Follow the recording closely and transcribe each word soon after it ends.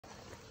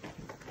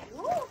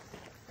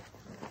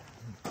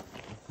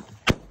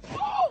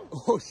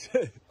Oh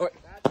shit.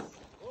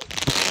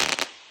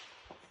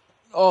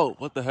 Oh,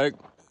 what the heck?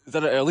 Is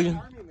that an alien?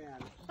 Army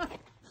man.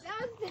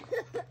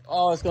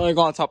 Oh, it's gonna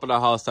go on top of the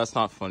house. That's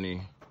not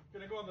funny. It's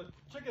gonna go on the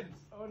chickens.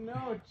 Oh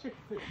no,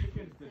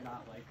 chickens did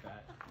not like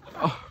that.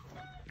 Oh.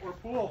 Or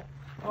pool.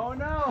 Oh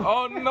no.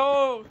 Oh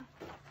no.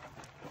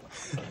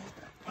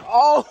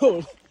 Oh.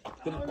 Oh,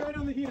 right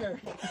on the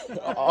heater.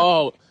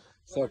 Oh.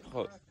 So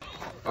close.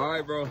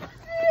 Alright, bro. I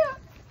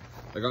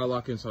gotta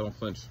lock in so I don't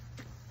flinch.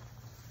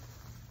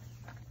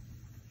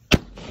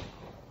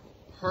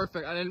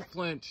 Perfect. I didn't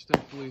flinch,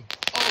 thankfully.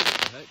 Oh, what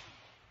the heck?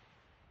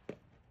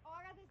 Oh,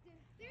 I got this dude.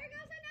 There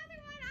goes another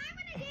one. I'm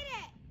gonna get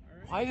it.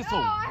 Why is it so?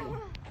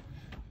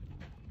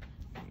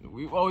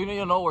 Well, we need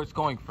to know where it's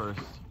going first.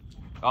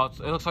 Oh, it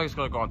looks like it's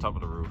gonna go on top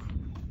of the roof.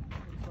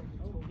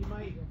 Oh, he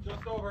might.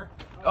 Just over.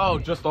 Oh,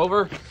 just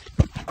over?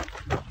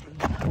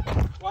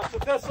 Watch the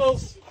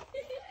pistols.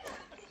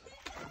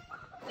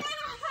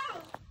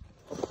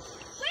 Wait,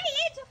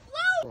 it's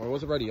afloat. Oh, I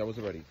wasn't ready.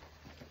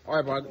 All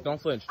right, bro.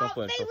 Don't flinch. Don't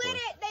flinch. They Don't lit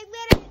flinch. it. They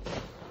lit it.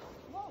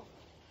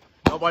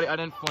 Nobody. I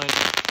didn't flinch.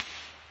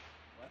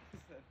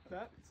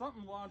 That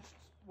something launched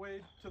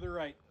way to the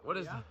right. What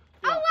is that?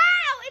 Oh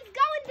wow, it's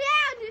going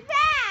down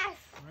fast.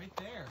 Right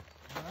there.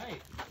 All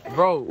right.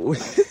 Bro. No, they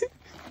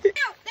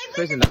lit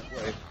Facing it. that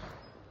way.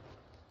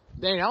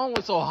 Dang, that one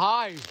was so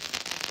high.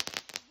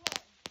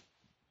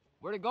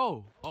 Where'd it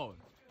go? Oh.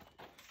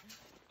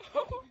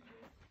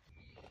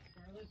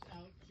 Scarlett's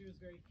out. She was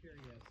very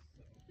curious.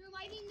 You're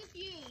lighting the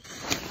fuse.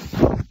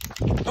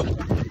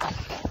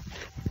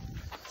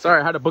 Sorry,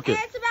 I had to book it.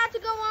 It's about to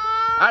go I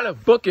on. had to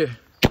book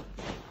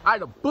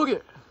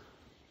it.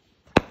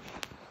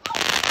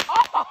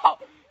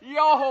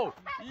 Oh,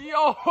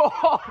 yo.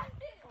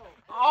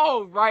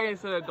 Oh, right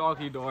into the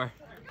donkey door.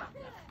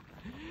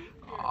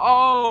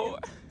 Oh.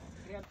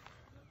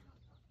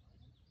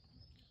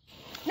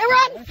 Now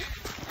run.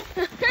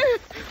 They're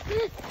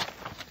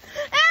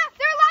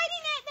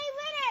lighting it. They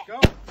lit it. Go.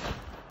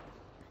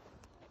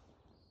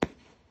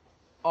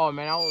 Oh,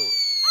 man. Oh.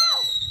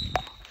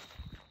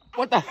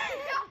 What the? Hey,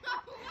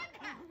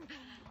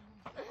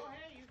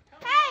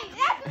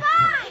 that's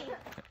mine.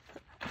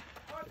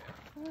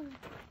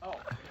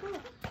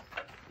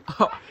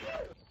 Oh,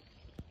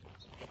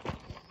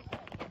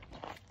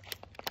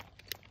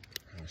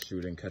 shoot,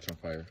 it didn't catch on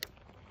fire.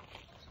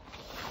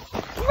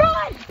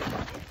 Run.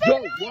 Yo,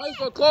 why is it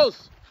so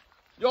close?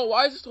 Yo,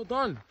 why is it so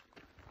done?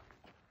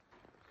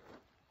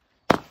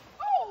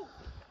 Oh.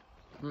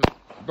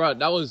 Bro,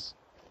 that was...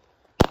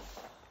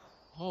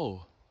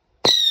 Oh.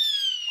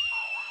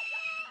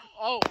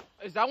 Oh,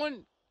 is that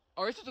one...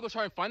 Are we supposed to go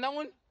try and find that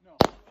one? No.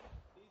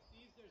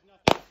 These there's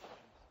nothing.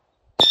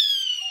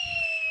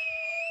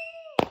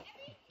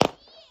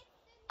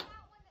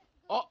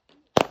 Oh.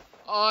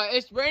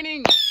 It's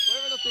raining.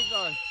 Whatever those things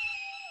are.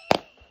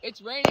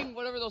 It's raining,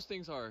 whatever those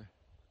things are.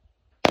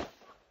 And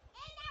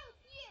that was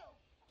you.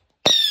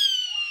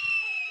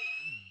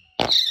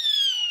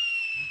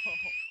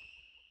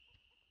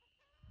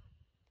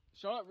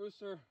 Shut up,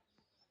 Rooster.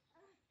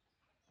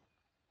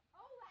 Oh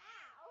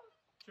wow.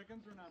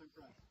 Chickens are not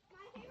impressed.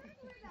 My favorites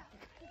were the.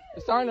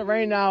 It's starting to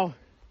rain now.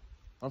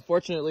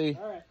 Unfortunately.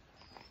 All right.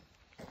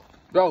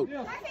 Bro,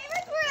 Yeah. My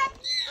favorites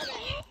were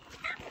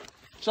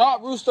the. shut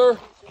up, Rooster.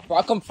 Bro,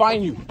 I'll come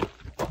find you.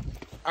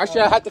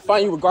 Actually, I have to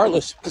find you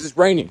regardless because it's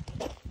raining.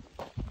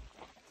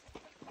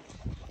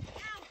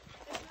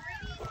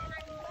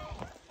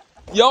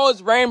 Yo,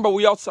 it's rain, but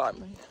we outside,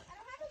 man. I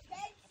don't have a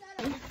bed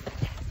set up.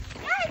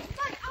 Guys,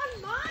 but on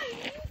mine,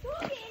 you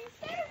took it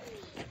instead of me.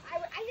 I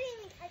didn't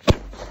even touch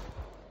it.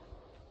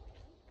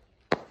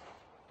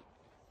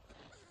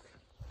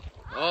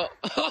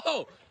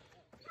 Oh.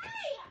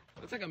 Hey!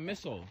 It's like a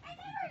missile. Hey,